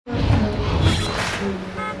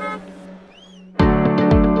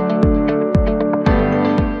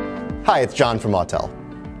Hi, it's John from Autel.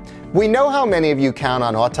 We know how many of you count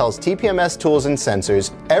on Autel's TPMS tools and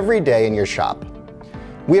sensors every day in your shop.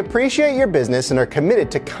 We appreciate your business and are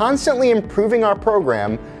committed to constantly improving our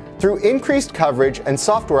program through increased coverage and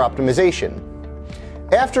software optimization.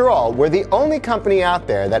 After all, we're the only company out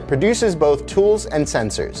there that produces both tools and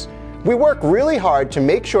sensors. We work really hard to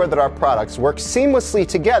make sure that our products work seamlessly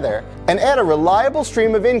together and add a reliable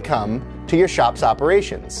stream of income to your shop's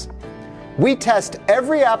operations. We test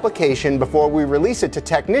every application before we release it to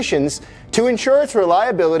technicians to ensure its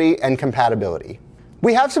reliability and compatibility.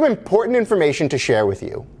 We have some important information to share with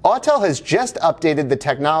you. Autel has just updated the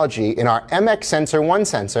technology in our MX Sensor 1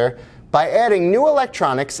 sensor by adding new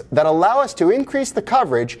electronics that allow us to increase the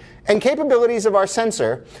coverage and capabilities of our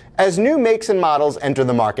sensor as new makes and models enter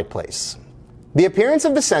the marketplace. The appearance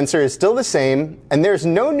of the sensor is still the same, and there's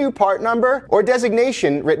no new part number or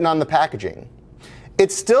designation written on the packaging.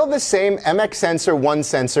 It's still the same MX Sensor 1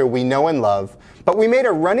 sensor we know and love, but we made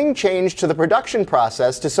a running change to the production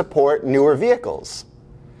process to support newer vehicles.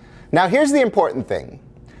 Now here's the important thing.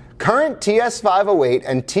 Current TS508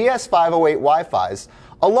 and TS508 Wi-Fis,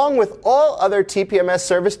 along with all other TPMS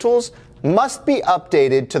service tools, must be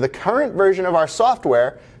updated to the current version of our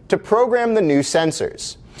software to program the new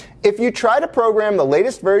sensors. If you try to program the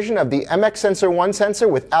latest version of the MX Sensor 1 sensor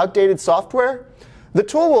with outdated software, the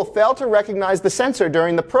tool will fail to recognize the sensor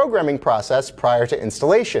during the programming process prior to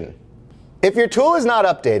installation. If your tool is not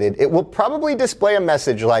updated, it will probably display a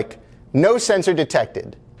message like, "No sensor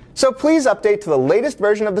detected." So please update to the latest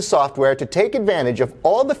version of the software to take advantage of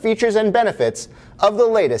all the features and benefits of the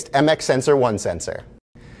latest MX Sensor 1 sensor.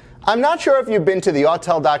 I'm not sure if you've been to the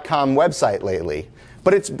Autel.com website lately,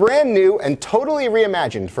 but it's brand new and totally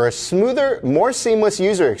reimagined for a smoother, more seamless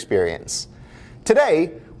user experience.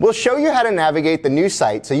 Today, we'll show you how to navigate the new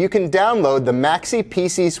site so you can download the Maxi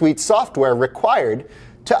PC Suite software required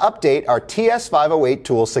to update our TS508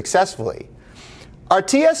 tool successfully. Our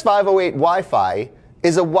TS508 Wi-Fi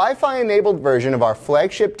is a Wi-Fi-enabled version of our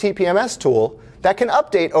flagship TPMS tool that can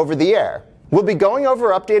update over the air. We'll be going over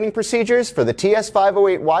updating procedures for the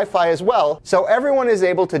TS508 Wi-Fi as well, so everyone is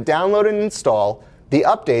able to download and install the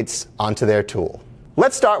updates onto their tool.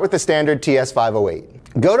 Let's start with the standard TS508.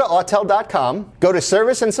 Go to Autel.com, go to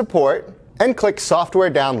Service and Support, and click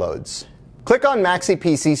Software Downloads. Click on Maxi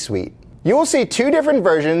PC Suite. You will see two different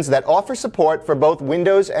versions that offer support for both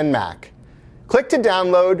Windows and Mac. Click to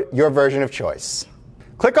download your version of choice.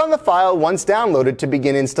 Click on the file once downloaded to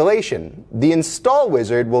begin installation. The Install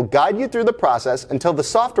wizard will guide you through the process until the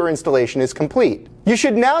software installation is complete. You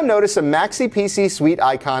should now notice a Maxi PC Suite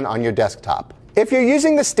icon on your desktop. If you're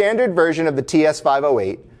using the standard version of the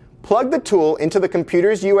TS508, plug the tool into the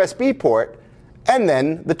computer's USB port and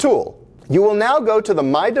then the tool. You will now go to the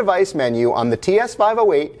My Device menu on the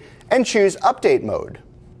TS508 and choose Update Mode.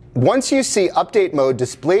 Once you see Update Mode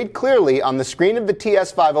displayed clearly on the screen of the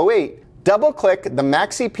TS508, double-click the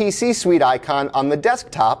Maxi PC Suite icon on the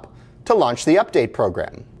desktop to launch the update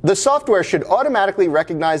program. The software should automatically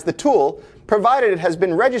recognize the tool, provided it has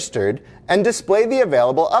been registered, and display the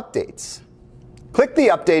available updates. Click the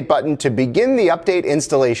Update button to begin the update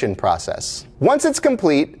installation process. Once it's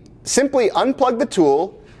complete, simply unplug the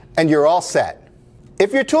tool, and you're all set.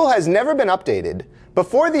 If your tool has never been updated,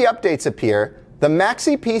 before the updates appear, the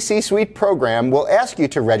Maxi PC Suite program will ask you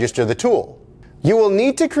to register the tool. You will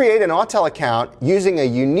need to create an Autel account using a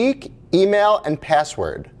unique email and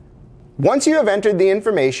password. Once you have entered the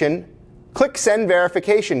information, click Send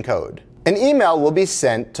Verification Code. An email will be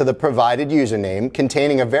sent to the provided username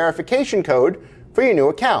containing a verification code for your new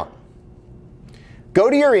account. Go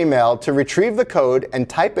to your email to retrieve the code and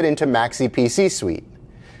type it into Maxi PC Suite.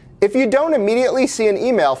 If you don't immediately see an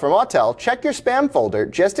email from Autel, check your spam folder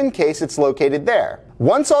just in case it's located there.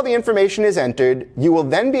 Once all the information is entered, you will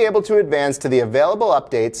then be able to advance to the available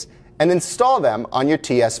updates and install them on your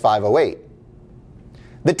TS508.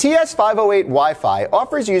 The TS508 Wi-Fi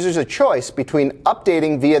offers users a choice between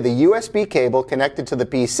updating via the USB cable connected to the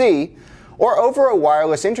PC or over a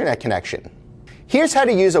wireless internet connection. Here's how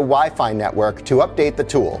to use a Wi-Fi network to update the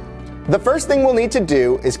tool. The first thing we'll need to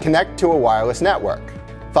do is connect to a wireless network.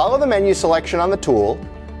 Follow the menu selection on the tool,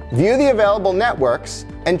 view the available networks,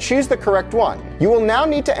 and choose the correct one. You will now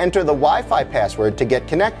need to enter the Wi-Fi password to get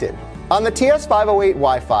connected. On the TS508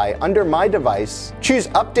 Wi-Fi, under My Device, choose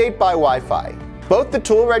Update by Wi-Fi. Both the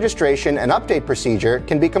tool registration and update procedure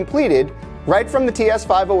can be completed right from the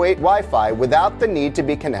TS508 Wi-Fi without the need to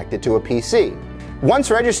be connected to a PC.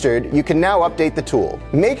 Once registered, you can now update the tool.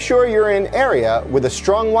 Make sure you're in an area with a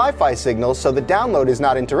strong Wi-Fi signal so the download is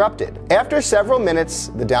not interrupted. After several minutes,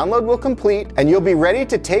 the download will complete and you'll be ready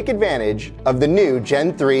to take advantage of the new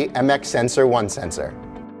Gen 3 MX Sensor 1 sensor.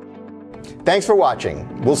 Thanks for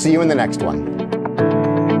watching. We'll see you in the next one.